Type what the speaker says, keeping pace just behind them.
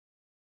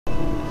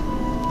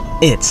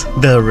It's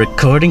the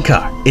recording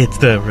car. It's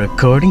the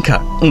recording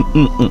car.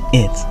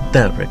 It's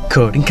the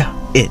recording car.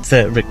 It's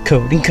the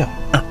recording car.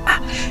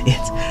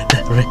 It's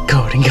the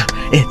recording car.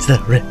 It's the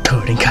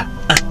recording car.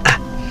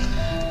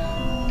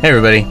 Hey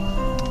everybody,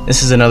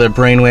 this is another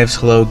Brainwaves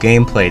Hello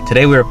gameplay.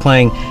 Today we are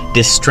playing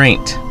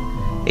Distraint,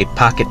 a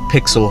pocket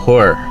pixel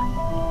horror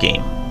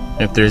game.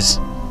 And if there's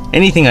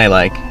anything I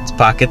like, it's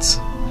pockets,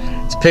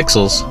 it's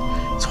pixels,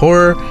 it's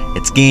horror,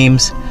 it's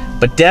games,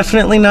 but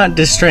definitely not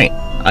Distraint.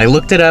 I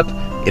looked it up.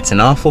 It's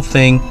an awful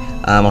thing.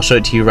 I'll show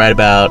it to you right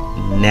about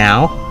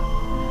now.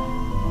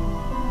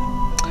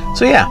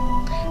 So yeah,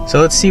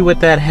 so let's see what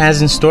that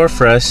has in store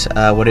for us,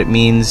 what it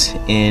means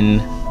in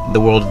the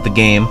world of the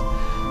game.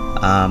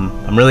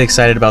 I'm really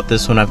excited about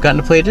this one. I've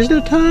gotten to play it just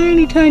a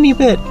tiny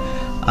bit,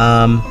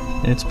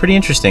 and it's pretty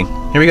interesting.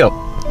 Here we go.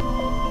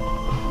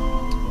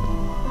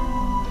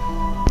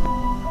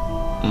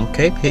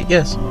 Okay, hit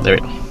yes. There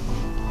we go.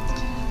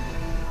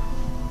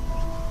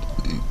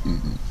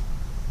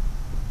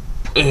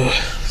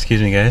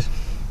 Excuse me, guys.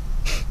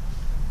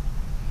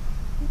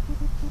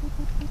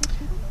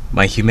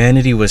 My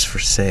humanity was for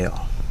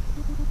sale,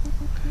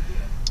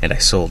 and I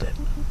sold it.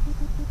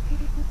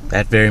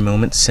 That very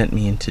moment sent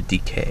me into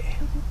decay.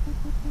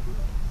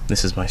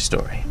 This is my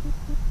story,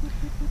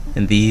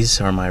 and these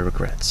are my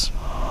regrets.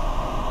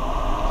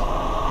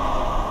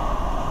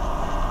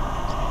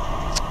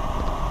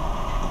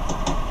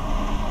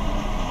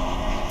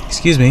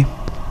 Excuse me.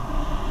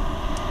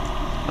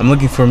 I'm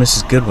looking for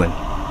Mrs. Goodwin.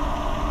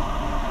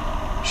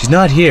 She's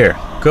not here.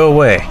 Go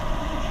away.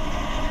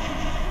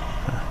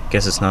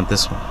 Guess it's not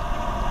this one.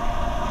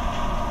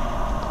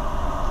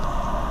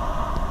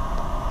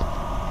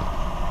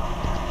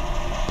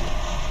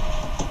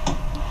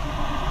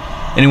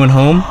 Anyone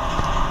home?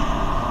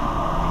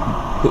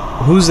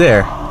 Who's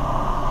there?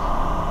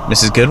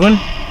 Mrs. Goodwin?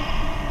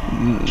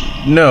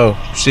 No,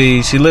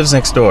 she lives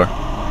next door.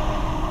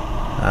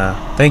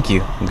 Thank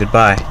you and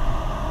goodbye.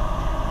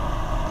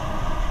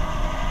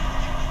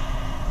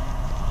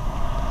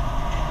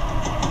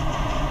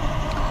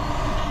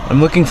 I'm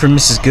looking for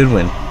Mrs.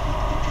 Goodwin.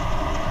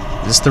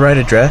 Is this the right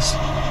address?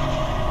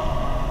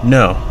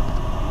 No.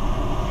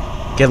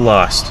 Get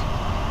lost.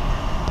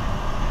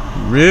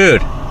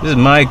 Rude. This is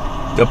my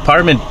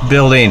apartment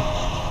building.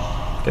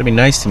 Gotta be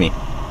nice to me.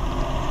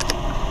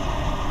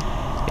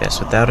 Yes,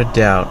 without a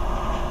doubt.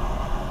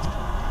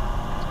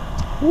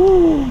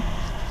 Woo.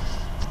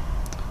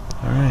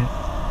 Alright.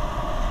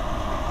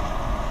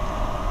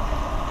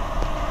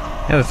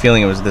 I have a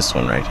feeling it was this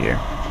one right here.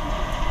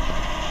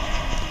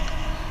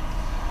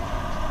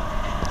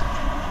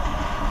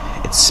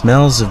 It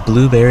smells of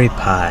blueberry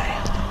pie.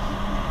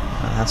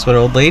 That's what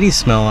old ladies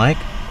smell like.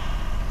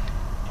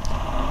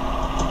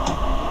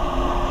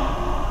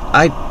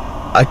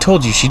 I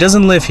told you, she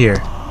doesn't live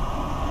here.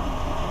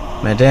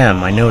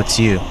 Madame, I know it's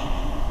you.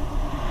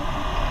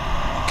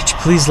 Could you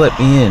please let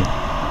me in?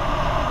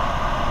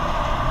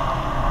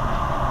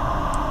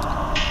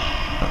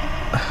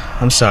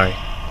 I'm sorry.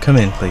 Come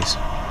in, please.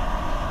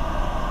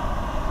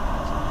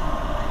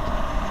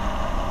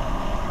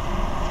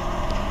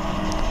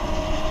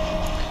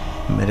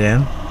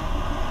 Madame?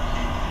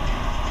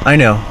 I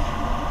know.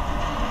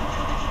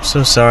 I'm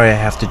so sorry I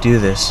have to do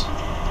this.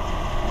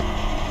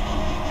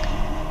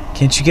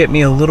 Can't you get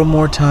me a little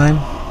more time?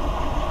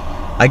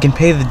 I can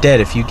pay the debt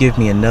if you give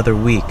me another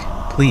week,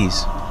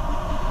 please.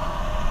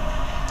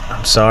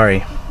 I'm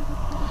sorry.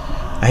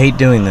 I hate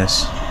doing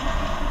this,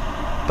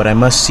 but I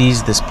must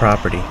seize this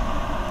property.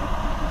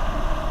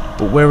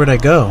 But where would I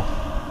go?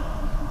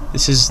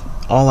 This is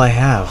all I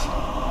have.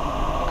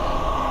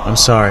 I'm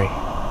sorry.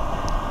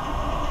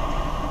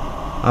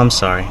 I'm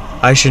sorry.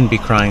 I shouldn't be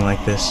crying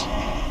like this.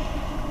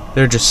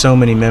 There are just so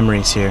many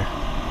memories here.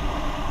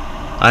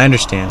 I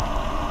understand.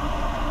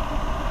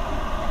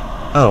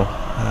 Oh,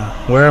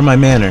 where are my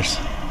manners?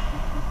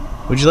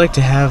 Would you like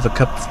to have a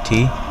cup of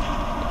tea?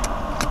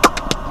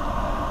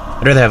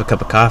 I'd rather have a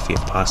cup of coffee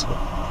if possible.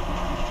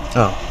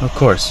 Oh, of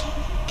course.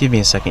 Give me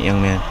a second,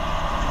 young man.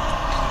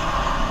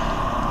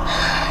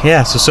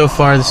 Yeah, so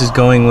far this is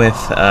going with,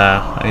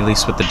 at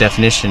least what the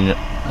definition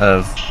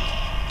of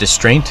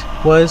Distraint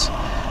was.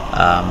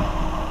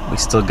 We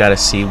still gotta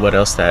see what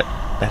else that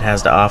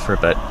has to offer,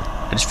 but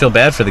I just feel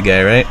bad for the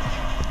guy, right?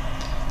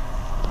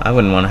 I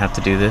wouldn't want to have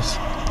to do this.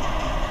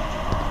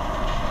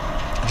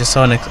 I just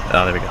saw next.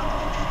 Oh, there we go.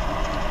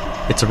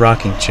 It's a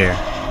rocking chair.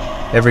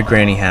 Every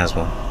granny has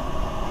one.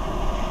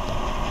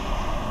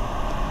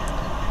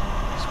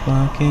 Just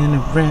walking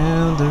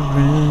around the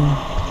room,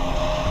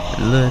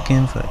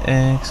 looking for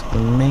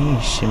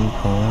exclamation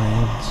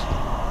points.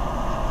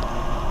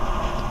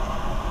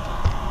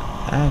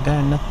 I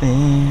got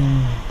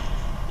nothing.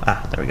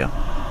 Ah, there we go.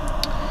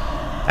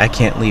 I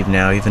can't leave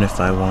now, even if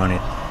I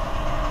wanted.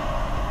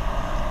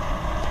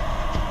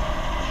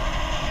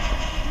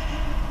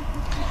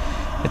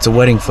 It's a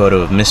wedding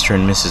photo of Mr.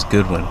 and Mrs.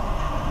 Goodwin.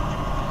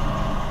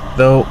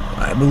 Though,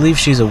 I believe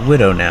she's a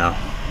widow now.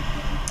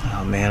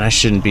 Oh man, I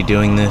shouldn't be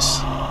doing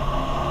this.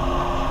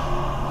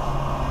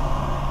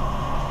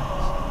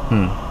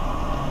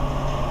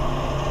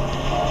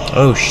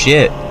 Oh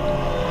shit.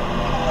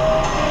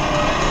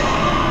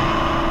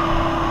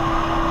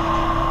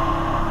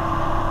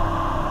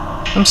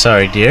 I'm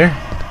sorry, dear.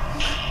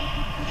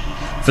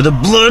 For the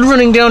blood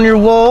running down your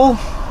wall?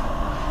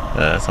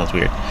 That sounds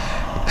weird.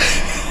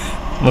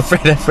 I'm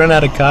afraid I've run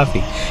out of coffee.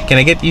 Can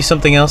I get you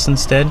something else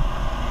instead?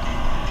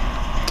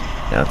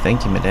 No,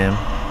 thank you, madame.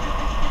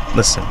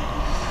 Listen,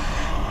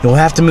 you'll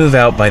have to move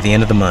out by the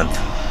end of the month.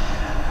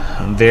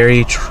 I'm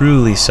very,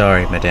 truly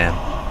sorry, madame.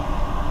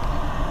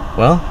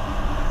 Well,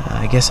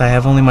 I guess I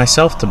have only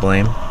myself to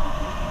blame.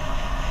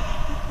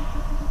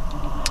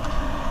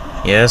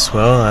 Yes,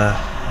 well,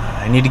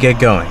 I need to get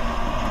going.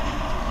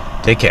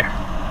 Take care.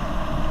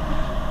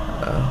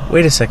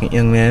 Wait a second,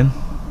 young man.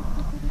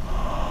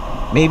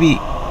 Maybe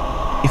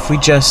if we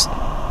just...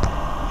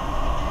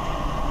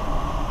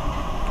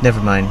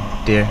 Never mind,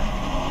 dear.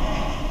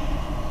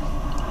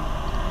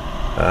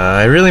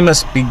 I really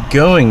must be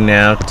going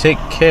now. Take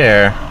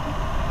care.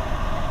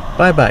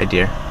 Bye-bye,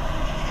 dear.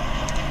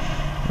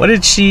 What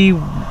did she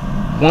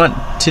want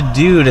to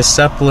do to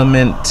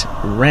supplement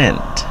rent?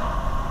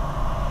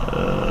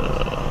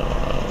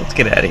 Let's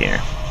get out of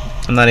here.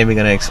 I'm not even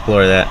going to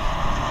explore that.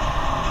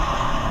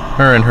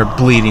 Her and her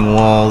bleeding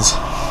walls.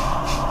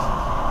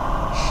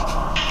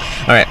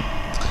 Alright.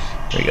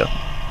 Here we go.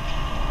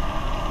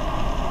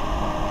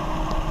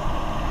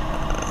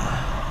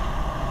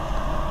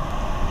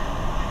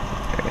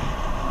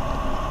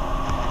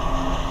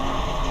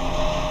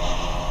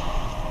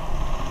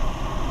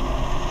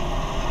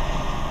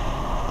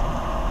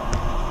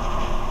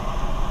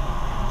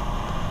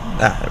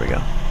 There we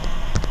go.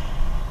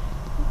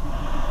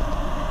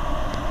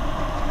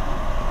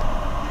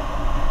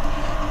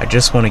 I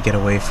just want to get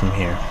away from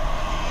here.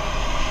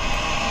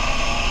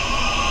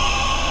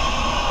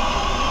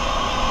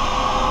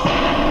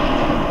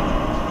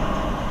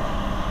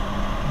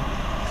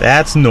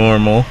 That's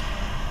normal.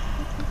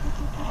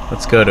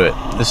 Let's go to it.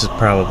 This is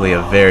probably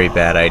a very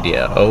bad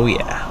idea. Oh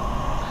yeah.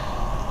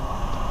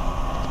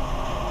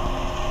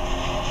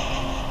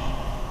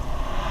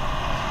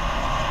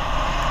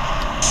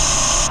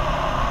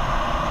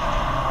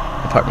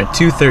 Apartment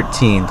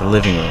 213, the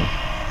living room.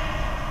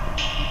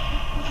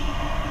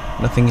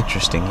 Nothing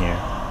interesting here.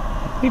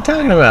 What are you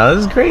talking about?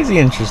 This is crazy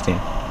interesting.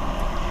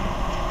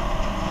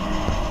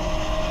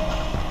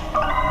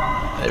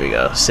 There we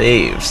go.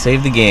 Save.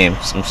 Save the game.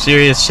 Some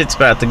serious shit's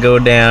about to go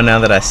down now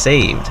that I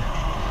saved.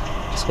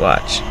 Just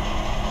watch.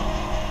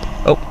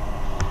 Oh.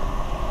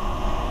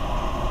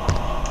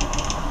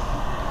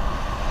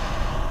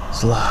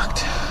 It's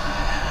locked.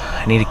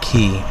 I need a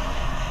key.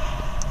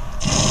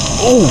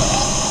 Oh!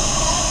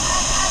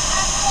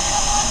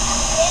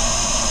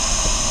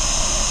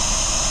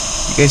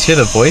 You guys hear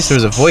the voice? There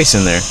was a voice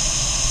in there.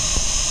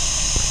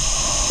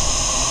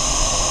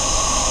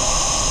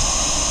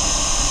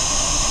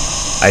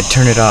 I'd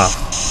turn it off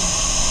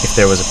if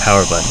there was a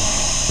power button.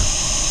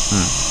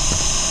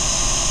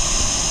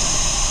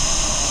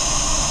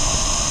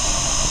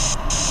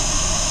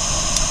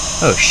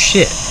 Oh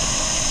shit.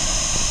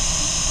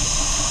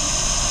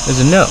 There's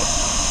a note.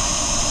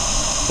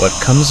 What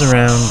comes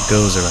around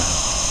goes around.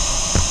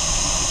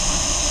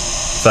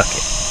 Fuck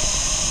it.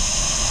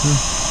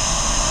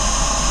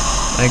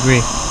 I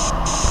agree.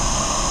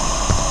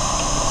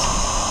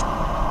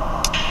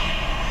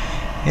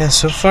 Yeah,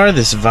 so far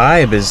this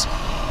vibe is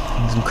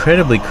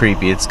incredibly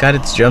creepy. It's got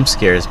its jump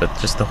scares, but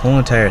just the whole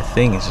entire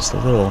thing is just a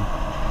little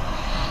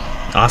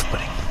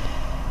off-putting.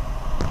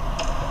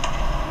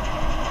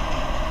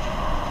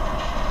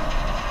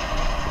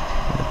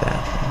 In the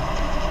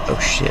bathroom. Oh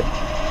shit.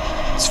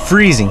 It's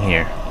freezing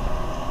here.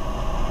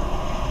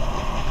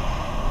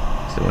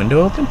 Is the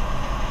window open?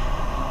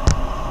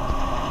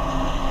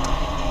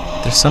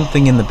 There's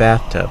something in the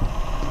bathtub.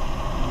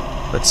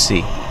 Let's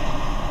see.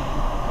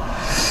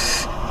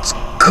 It's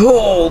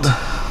cold!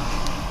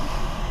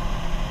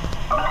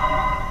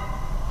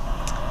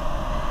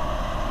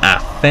 I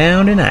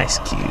found an ice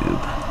cube.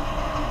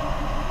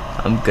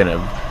 I'm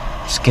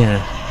just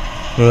gonna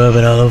rub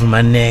it all over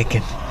my neck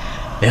and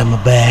down my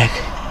back.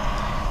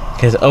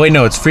 Cause, oh wait,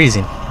 no, it's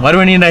freezing. Why do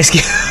I need an ice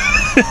cube?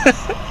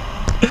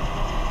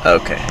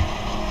 Okay.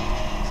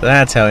 So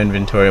that's how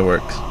inventory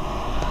works.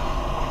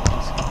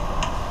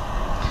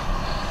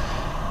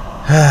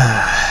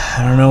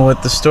 I don't know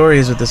what the story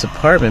is with this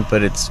apartment,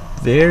 but it's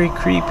very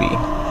creepy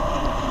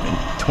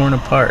and torn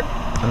apart.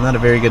 I'm not a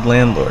very good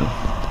landlord.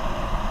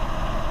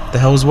 The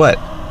hell was what?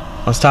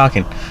 I was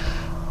talking.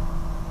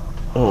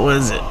 What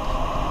was it?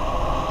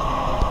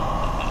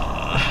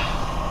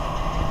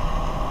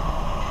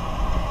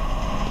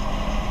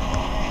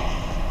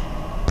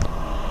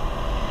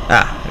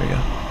 There we go.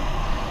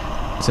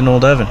 It's an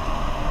old oven.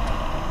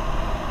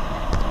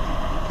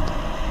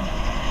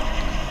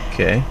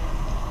 Okay.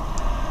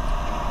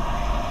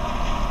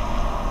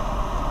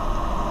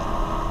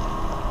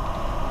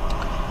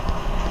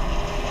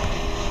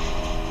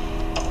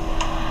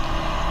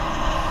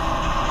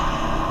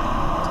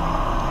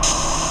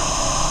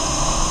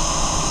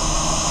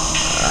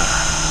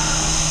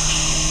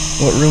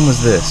 What room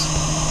was this?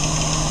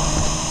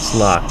 It's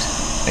locked.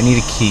 I need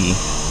a key.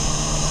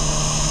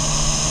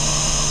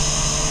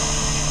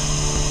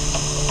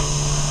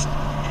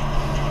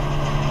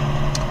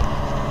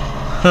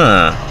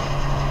 Huh.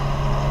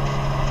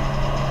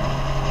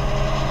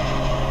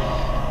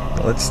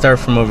 let's start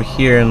from over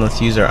here and let's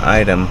use our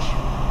item.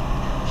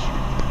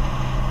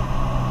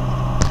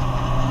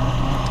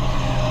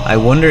 I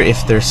wonder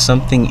if there's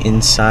something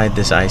inside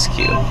this ice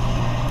cube.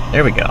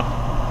 There we go.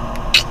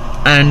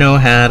 I know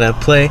how to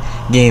play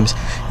games.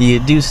 You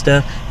do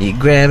stuff, you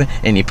grab it,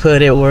 and you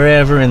put it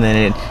wherever, and then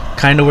it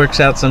kind of works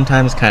out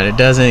sometimes, kind of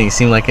doesn't. You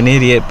seem like an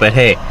idiot, but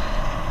hey,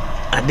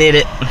 I did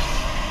it.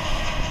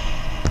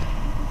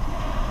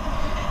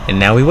 And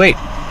now we wait.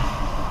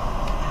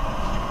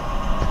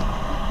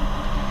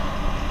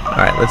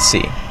 Alright, let's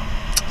see.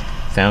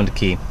 Found a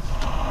key.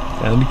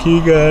 Found a key,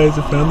 guys.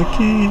 I found the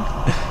key.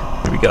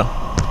 Here we go.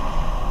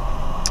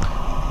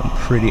 I'm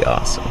pretty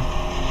awesome.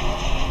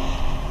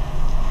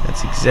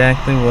 That's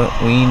exactly what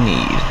we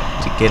need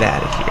to get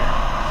out of here.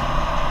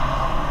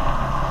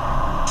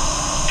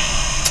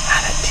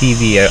 Ah, that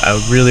TV,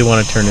 I really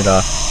want to turn it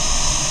off.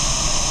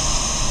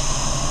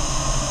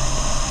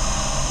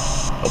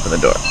 Open the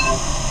door.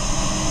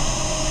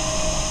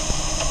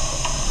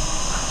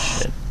 Oh,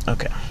 shit.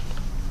 Okay.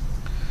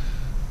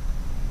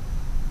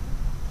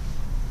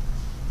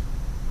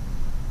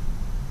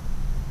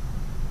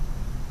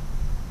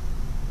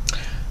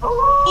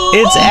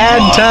 It's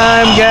ad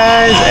time,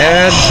 guys!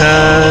 Ad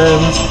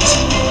time!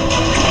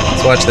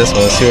 Let's watch this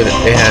one. Let's see what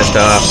it has to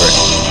offer.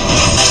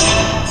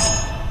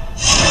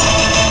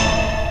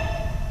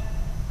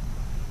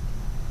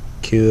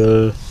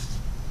 Cool.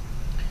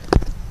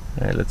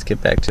 Alright, let's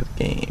get back to the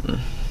game.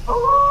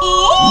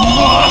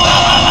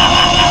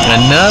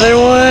 Another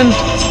one?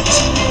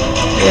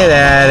 Get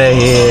out of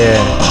here.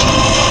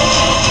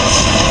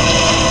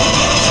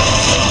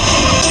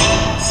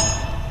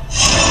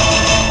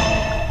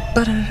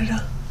 Ba-da-da-da.